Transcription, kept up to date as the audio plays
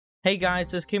Hey guys,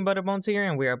 this is King Butterbones here,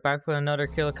 and we are back for another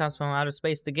Klowns from Outer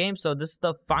Space, the game. So this is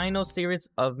the final series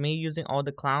of me using all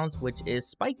the clowns, which is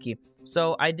Spikey.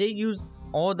 So I did use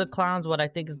all the clowns, what I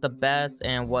think is the best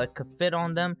and what could fit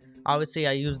on them. Obviously,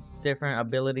 I use different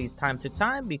abilities time to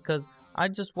time because I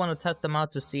just want to test them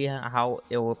out to see how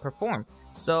it will perform.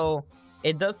 So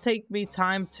it does take me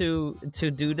time to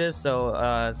do this.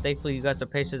 So thankfully you guys are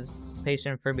patient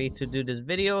for me to do this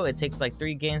video. It takes like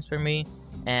 3 games for me,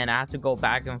 and I have to go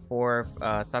back and forth.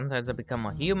 Sometimes I become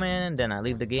a human, then I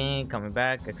leave the game, coming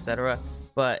back, etc.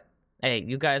 But hey,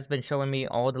 you guys been showing me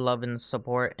all the love and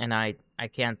support, and I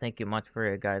can't thank you much for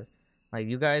it, guys. Like,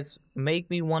 you guys make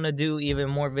me want to do even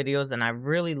more videos, and I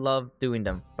really love doing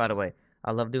them. By the way,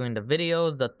 I love doing the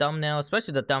videos, the thumbnails,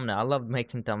 especially the thumbnail. I love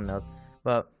making thumbnails.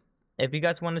 But if you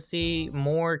guys want to see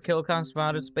more Klowns from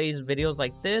Outer Space videos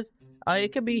like this,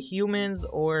 it could be humans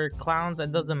or clowns,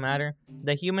 it doesn't matter.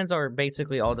 The humans are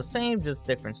basically all the same, just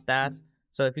different stats.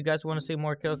 So if you guys want to see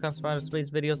more Klowns from Outer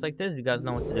Space videos like this, you guys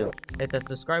know what to do. Hit that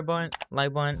subscribe button,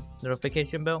 like button,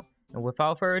 notification bell, and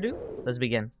without further ado, let's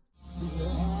begin.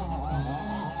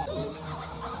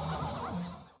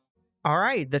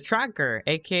 Alright, the tracker,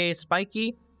 aka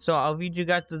Spikey. So I'll read you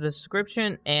guys the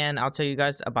description and I'll tell you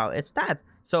guys about its stats.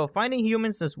 So finding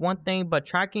humans is one thing, but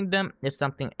tracking them is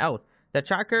something else. The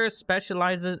tracker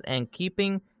specializes in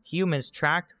keeping humans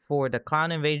tracked for the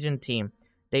clown invasion team.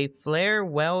 They flare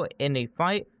well in a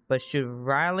fight, but should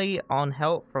rally on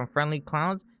help from friendly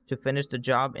clowns to finish the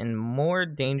job in more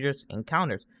dangerous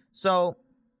encounters. So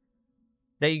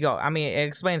there you go. I mean, it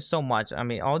explains so much. I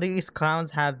mean, all these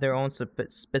clowns have their own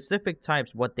specific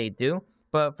types, what they do.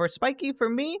 But for Spikey, for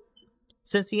me,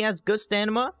 since he has good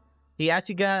stamina, he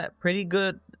actually got pretty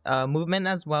good movement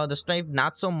as well. The strength,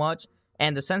 not so much.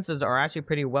 And the senses are actually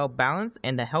pretty well balanced.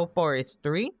 And the health bar is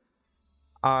 3.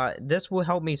 This will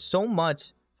help me so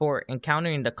much for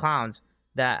encountering the clowns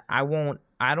that I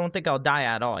don't think I'll die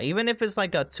at all. Even if it's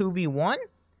like a 2v1,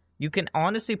 you can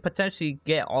honestly potentially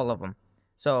get all of them.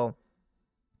 So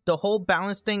the whole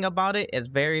balance thing about it is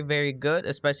very, very good,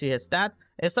 especially his stats.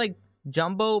 It's like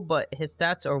Jumbo, but his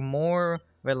stats are more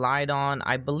relied on,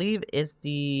 I believe, is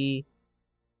the...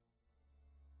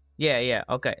 Yeah,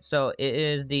 okay. So it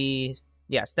is the...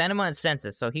 Yeah, stamina and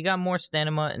senses. So he got more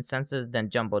stamina and senses than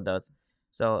Jumbo does.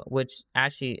 So, which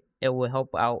actually, it will help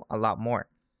out a lot more.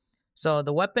 So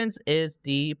the weapons is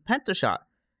the pentashot.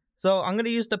 So I'm going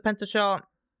to use the pentashot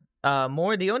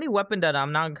more. The only weapon that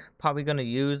I'm not probably going to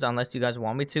use, unless you guys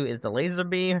want me to, is the laser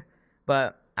beam.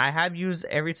 But I have used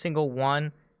every single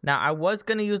one. Now, I was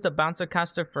going to use the bouncer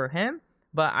caster for him,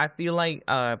 but I feel like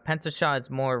pentashot is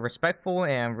more respectful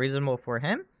and reasonable for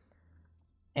him.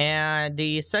 And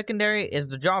the secondary is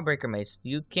the Jawbreaker Mace.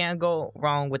 You can't go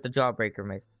wrong with the Jawbreaker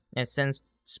Mace. And since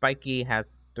Spikey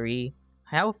has 3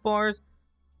 health bars,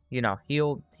 you know,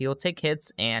 he'll take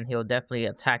hits and he'll definitely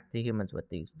attack the humans with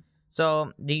these.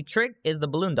 So the trick is the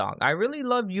Balloon Dog. I really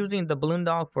love using the Balloon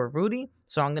Dog for Rudy,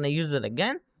 so I'm going to use it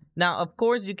again. Now, of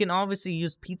course, you can obviously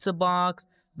use Pizza Box,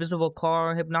 Visible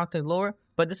Car, Hypnotic Lure,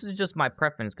 but this is just my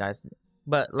preference, guys.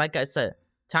 But like I said,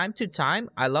 time to time,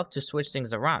 I love to switch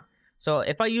things around. So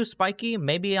if I use Spikey,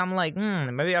 maybe I'm like,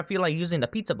 maybe I feel like using the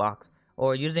Pizza Box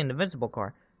or using the Visible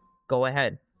Car. Go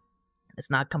ahead. It's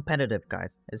not competitive,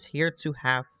 guys. It's here to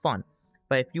have fun.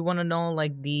 But if you want to know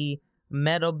like the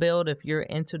meta build, if you're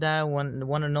into that, want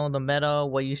to know the meta,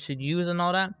 what you should use and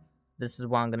all that, this is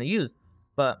what I'm going to use.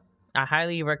 But I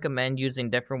highly recommend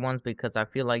using different ones because I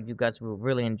feel like you guys will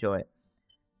really enjoy it.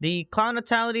 The clown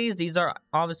natalities, these are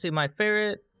obviously my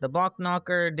favorite. The Block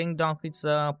Knocker, Ding Dong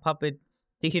Pizza, Puppet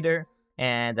Theater,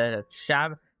 and the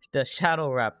Shadow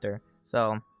Raptor.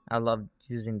 So I love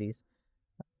using these.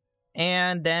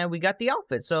 And then we got the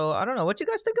outfit. So I don't know what you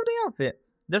guys think of the outfit.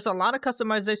 There's a lot of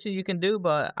customization you can do,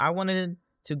 but I wanted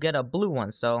to get a blue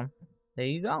one. So there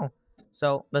you go.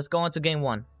 So let's go on to game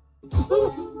 1.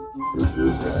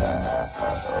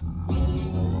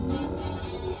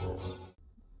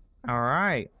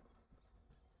 Alright.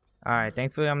 Alright,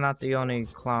 thankfully I'm not the only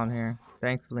clown here.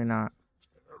 Thankfully not.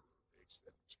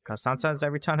 Because sometimes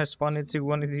every time I spawn into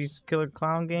one of these killer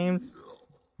clown games,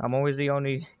 I'm always the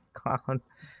only clown.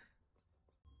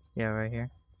 Yeah, right here.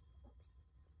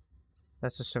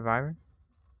 That's a survivor.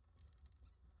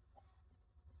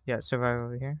 Yeah, survivor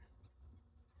over here.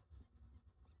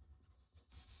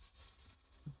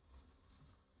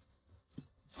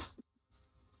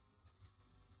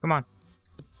 Come on.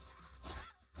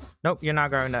 Nope, you're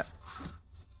not grabbing that.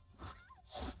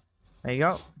 There you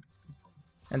go.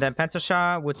 And then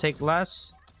Pentashot would take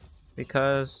less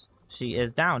because she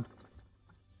is down.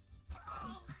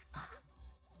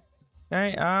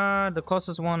 Okay, the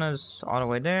closest one is all the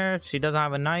way there. She doesn't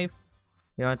have a knife.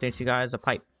 The only thing she got is a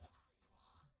pipe.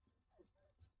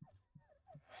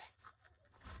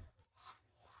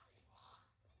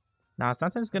 Now,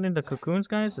 sometimes getting the cocoons,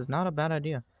 guys, is not a bad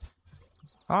idea.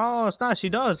 Oh, it's not. She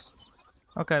does.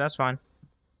 Okay, that's fine.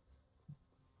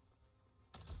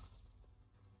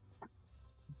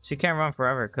 She can't run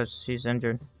forever because she's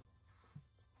injured.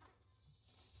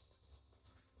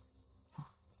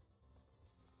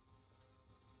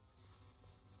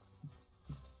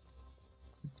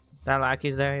 That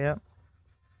lackey's there, yep.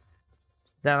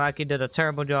 That lackey did a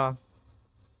terrible job.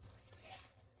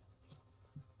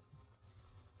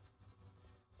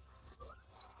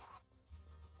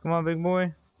 Come on, big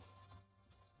boy.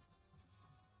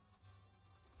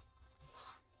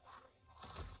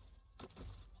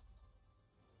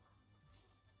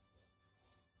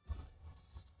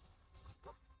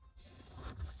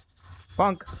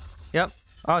 Bunk. Yep.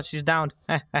 Oh, she's downed.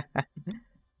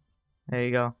 There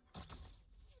you go.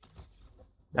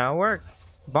 That'll work.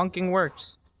 Bunking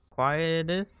works. Quiet it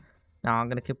is. Now I'm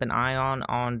gonna keep an eye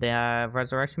on the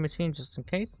resurrection machine just in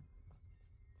case.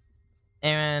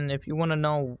 And if you want to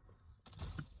know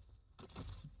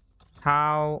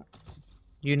how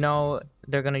you know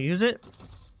they're gonna use it,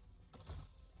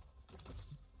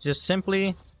 just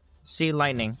simply see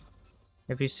lightning.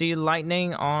 If you see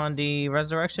lightning on the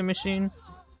resurrection machine,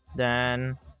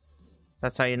 then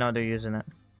that's how you know they're using it.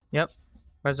 Yep,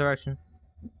 resurrection.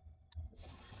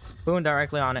 Boom,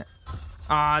 directly on it.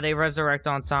 Ah, they resurrect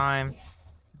on time.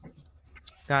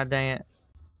 God dang it.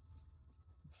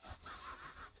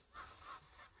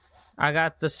 I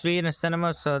got the speed and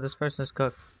cinema, so this person's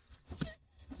cooked.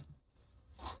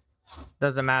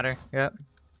 Doesn't matter. Yep.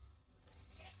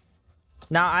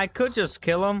 Now, I could just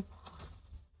kill him.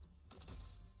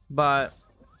 But,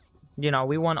 you know,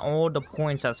 we want all the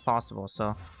points as possible,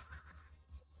 so.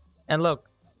 And look,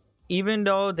 even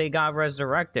though they got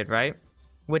resurrected, right?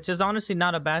 Which is honestly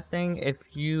not a bad thing if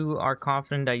you are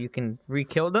confident that you can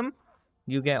re-kill them.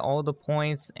 You get all the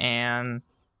points and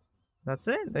that's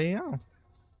it. There you go.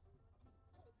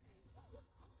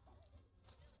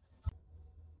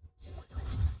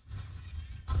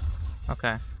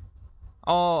 Okay.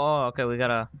 Oh, okay.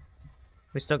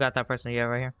 We still got that person. Yeah,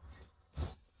 right here.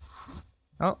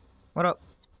 Oh, what up?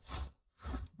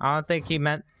 I don't think he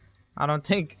meant. I don't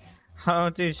think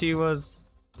she was.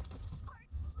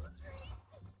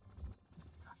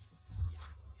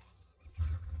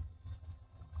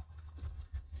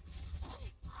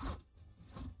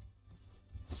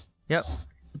 Yep.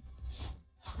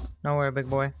 Nowhere, big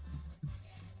boy.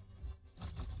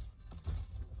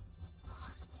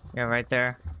 Yeah, right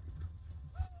there.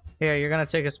 Here, you're gonna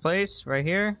take his place right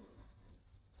here.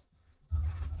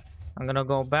 I'm gonna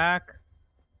go back.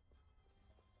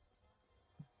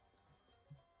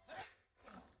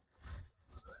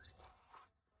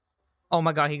 Oh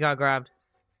my god, he got grabbed.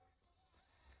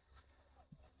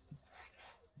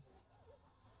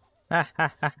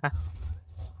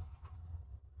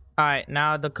 Alright,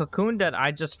 now the cocoon that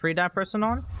I just freed that person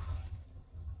on,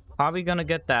 probably gonna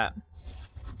get that.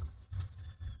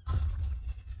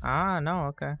 Ah, no,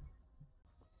 okay.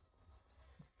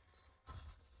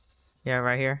 Yeah,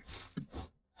 right here.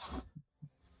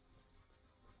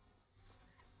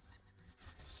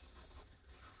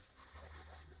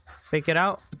 Pick it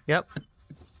out. Yep.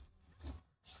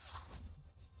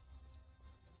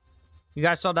 You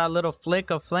guys saw that little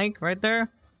flick of flank right there?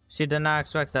 She did not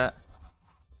expect that.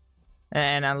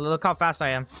 And look how fast I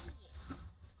am.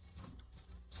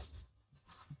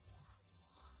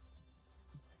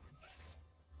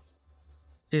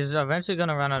 She's eventually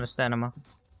gonna run out of stamina.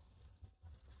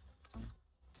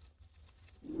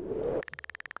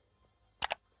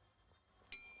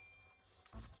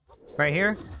 Right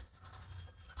here.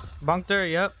 Bunked her,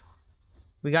 yep.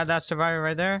 We got that survivor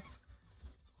right there.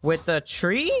 With the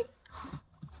tree?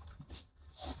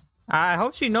 I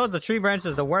hope she knows the tree branch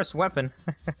is the worst weapon.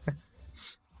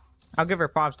 I'll give her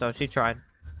props though, she tried.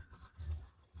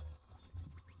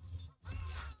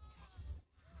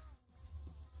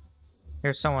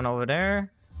 Here's someone over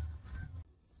there.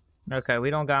 Okay, we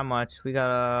don't got much. We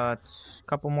got a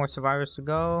couple more survivors to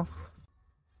go.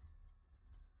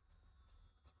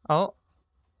 Oh,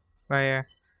 right here.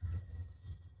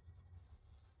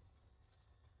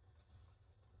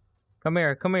 Come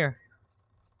here, come here.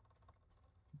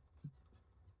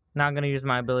 Not gonna use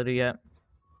my ability yet.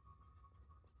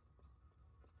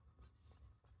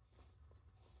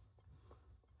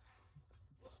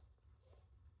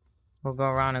 We'll go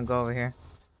around and go over here.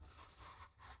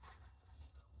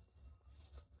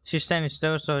 She's standing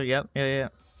still, so yep, yeah.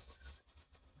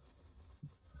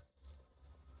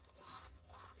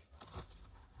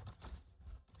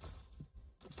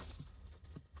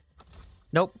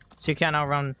 Nope. She can't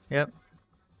outrun. Yep.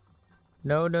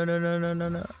 No, no, no, no, no, no,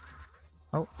 no.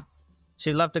 Oh.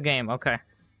 She left the game. Okay.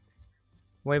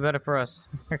 Way better for us.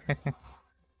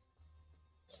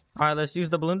 Alright, let's use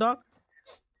the balloon dog.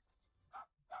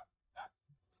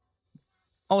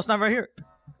 Oh, it's not right here.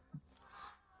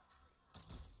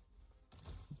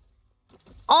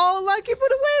 Oh, lucky for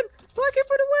the win! Lucky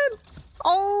for the win!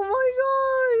 Oh my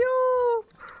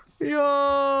god, yo!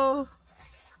 Yo!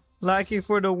 Lucky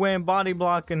for the win, body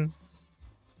blocking.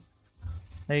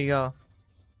 There you go.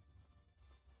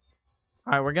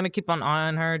 Alright, we're gonna keep an eye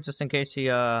on her just in case she,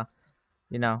 you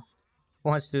know,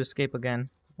 wants to escape again.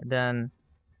 And then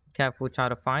Kev will try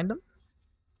to find them.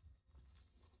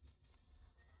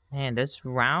 Man, this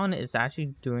round is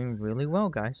actually doing really well,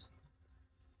 guys.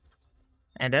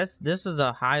 And this is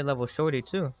a high level shorty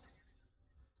too.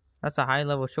 That's a high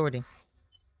level shorty.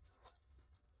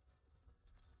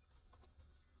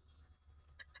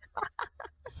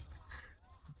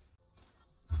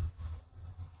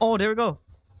 Oh, there we go.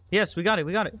 Yes, we got it.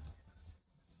 We got it.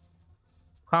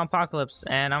 Clown apocalypse,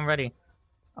 and I'm ready.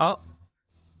 Oh.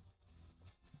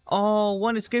 Oh,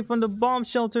 one escaped from the bomb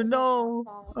shelter. No.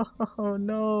 Oh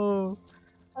no.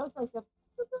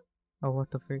 Oh,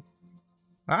 what the freak?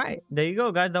 All right, there you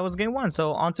go, guys. That was game 1.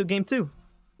 So on to game 2.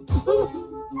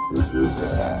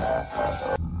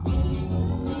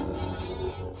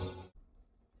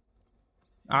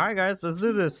 All right, guys, let's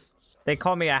do this. They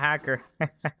call me a hacker.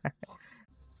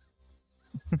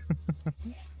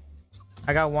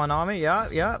 I got one on me.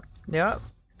 Yup, yup, yup,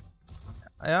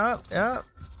 yup, yup.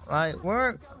 Like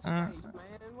work. Man,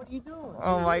 what are you doing?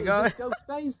 Oh my god.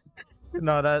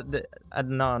 No,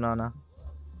 no, no, no.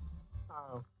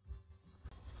 Oh.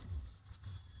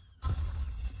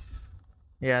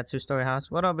 Yeah, 2-story house.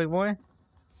 What up, big boy?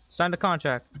 Sign the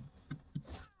contract.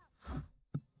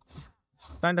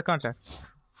 Sign the contract.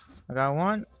 I got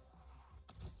one.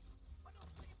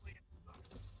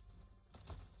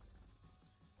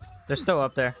 They're still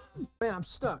up there. Man, I'm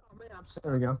stuck.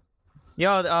 There we go.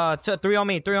 Yo, 3 on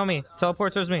me, 3 on me.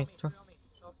 Teleport towards me.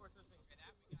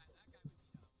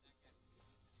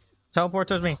 Teleport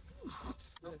towards me.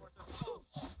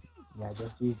 Yeah,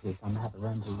 just use this. I'm gonna have to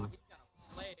run to you.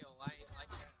 We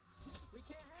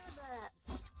can't have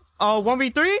that. Oh,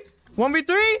 1v3?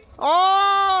 1v3?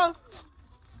 Oh!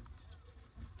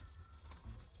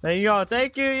 There you go.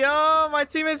 Thank you, yo. My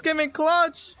teammates came in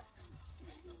clutch.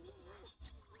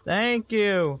 Thank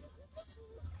you.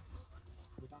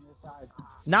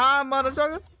 Nah,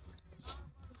 motherfucker.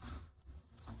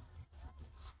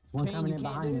 One coming in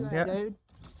behind you. Yeah. Dude.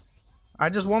 I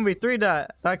just 1v3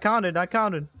 that. That counted. That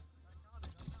counted.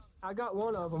 I got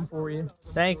one of them for you.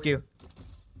 Thank you.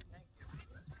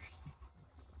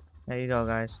 There you go,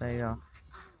 guys. There you go.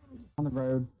 On the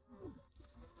road.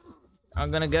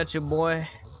 I'm gonna get you, boy.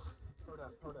 Hold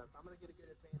up. I'm gonna get a good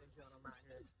advantage on them right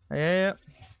here. Yeah.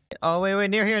 Oh, wait.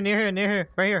 Near here.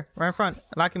 Right here. Right in front.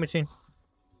 Locking machine.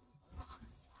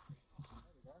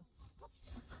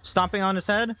 Stomping on his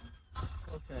head?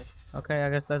 Okay. Okay, I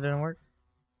guess that didn't work.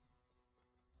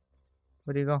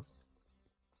 Where do you go?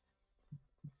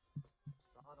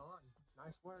 Spot on.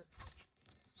 Nice work.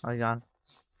 Oh, you got him.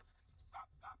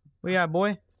 Where you at,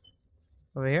 boy?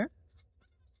 Over here?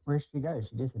 Where'd she go?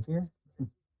 She disappeared?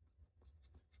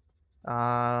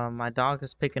 My dog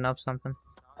is picking up something.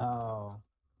 Oh.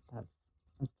 That's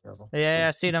terrible. Yeah,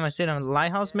 I see them.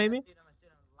 Lighthouse, maybe?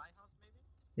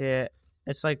 Yeah,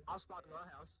 it's like... I'll spot the house.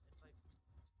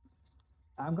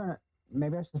 I'm gonna...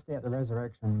 Maybe I should stay at the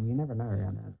resurrection. You never know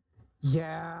around that.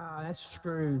 Yeah, that's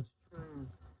true.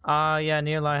 Yeah,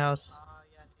 near lighthouse.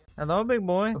 Hello, big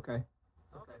boy. Okay.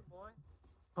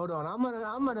 Hold on, I'm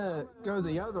gonna go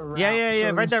the other route. Yeah,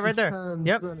 so right there, she right there. comes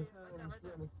Yep. running.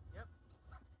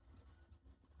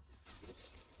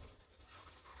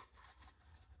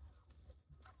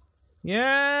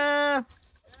 Yeah!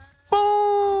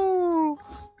 Boom!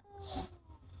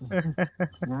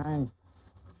 Nice.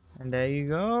 And there you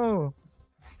go.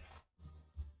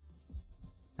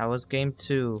 That was game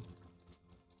 2.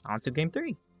 On to game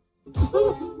 3.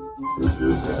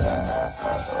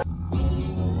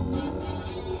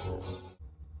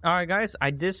 Alright guys,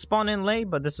 I did spawn in late,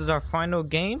 but this is our final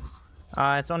game.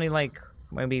 It's only like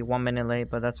maybe 1 minute late,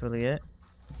 but that's really it.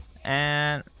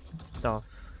 And the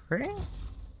frick?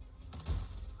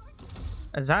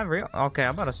 Is that real? Okay,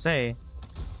 I'm about to say.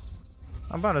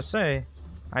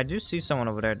 I do see someone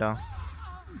over there though.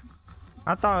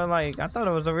 I thought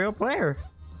it was a real player.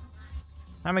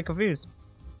 I'm confused.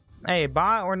 Hey,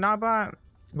 bot or not bot?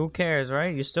 Who cares,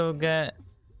 right? You still get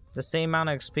the same amount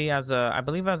of XP as I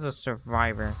believe as a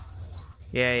survivor.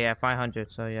 Yeah,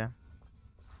 500, so yeah.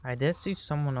 I did see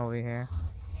someone over here.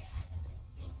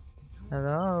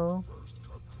 Hello?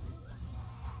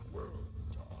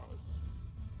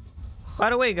 By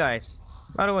the way, guys.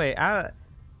 By the way,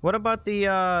 what about the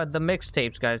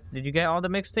mixtapes, guys? Did you get all the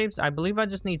mixtapes? I believe I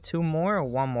just need 2 more or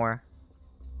 1 more.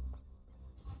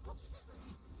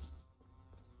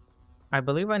 I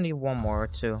believe I need 1 more or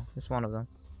 2. Just one of them.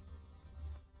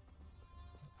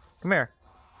 Come here.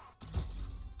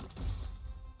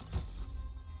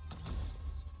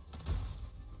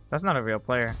 That's not a real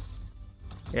player.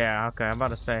 Yeah, okay, I'm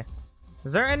about to say.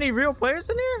 Is there any real players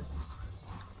in here?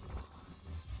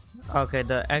 Okay,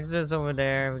 the exit's over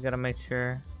there. We gotta make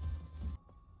sure.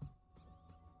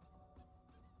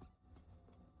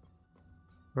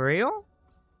 Real?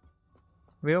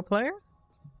 Real player?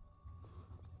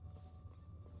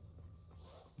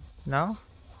 No?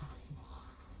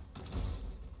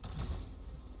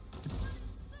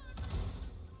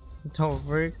 Don't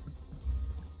freak.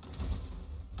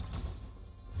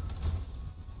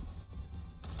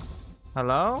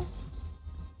 Hello?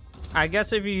 I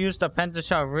guess if you use the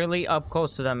penta-shot really up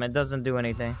close to them, it doesn't do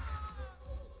anything.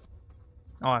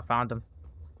 Oh, I found him.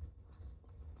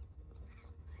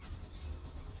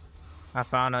 I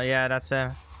found him. Yeah, that's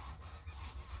him.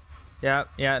 Yep,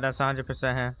 yeah, that's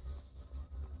 100% him.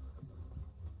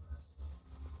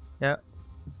 Yep.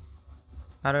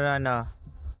 How did I know?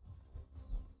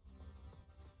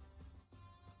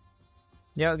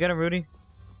 Yo, get him, Rudy.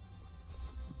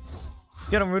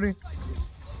 Get him, Rudy.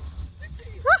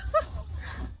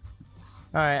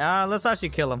 Alright, let's actually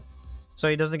kill him. So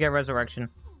he doesn't get resurrection.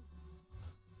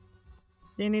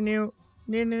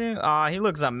 Aw, he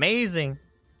looks amazing.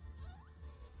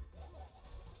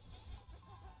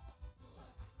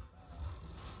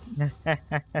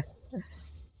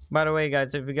 By the way,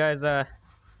 guys, if you guys,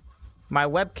 my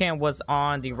webcam was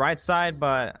on the right side,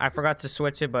 but I forgot to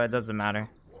switch it, but it doesn't matter.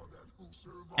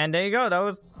 And there you go.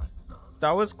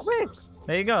 That was quick.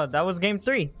 There you go. That was game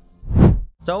 3.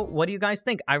 So, what do you guys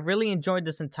think? I really enjoyed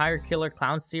this entire Killer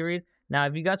Clown series. Now,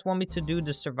 if you guys want me to do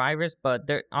the survivors, but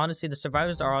honestly, the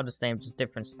survivors are all the same, just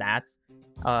different stats.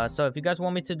 So, if you guys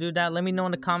want me to do that, let me know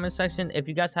in the comment section. If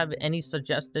you guys have any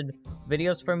suggested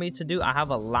videos for me to do, I have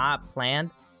a lot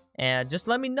planned. And just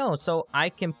let me know so I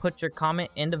can put your comment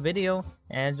in the video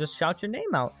and just shout your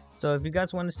name out. So, if you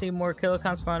guys want to see more Killer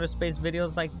Clowns from Outer Space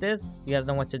videos like this, you guys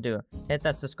know what to do. Hit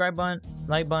that subscribe button,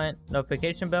 like button,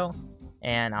 notification bell.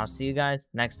 And I'll see you guys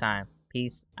next time.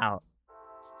 Peace out.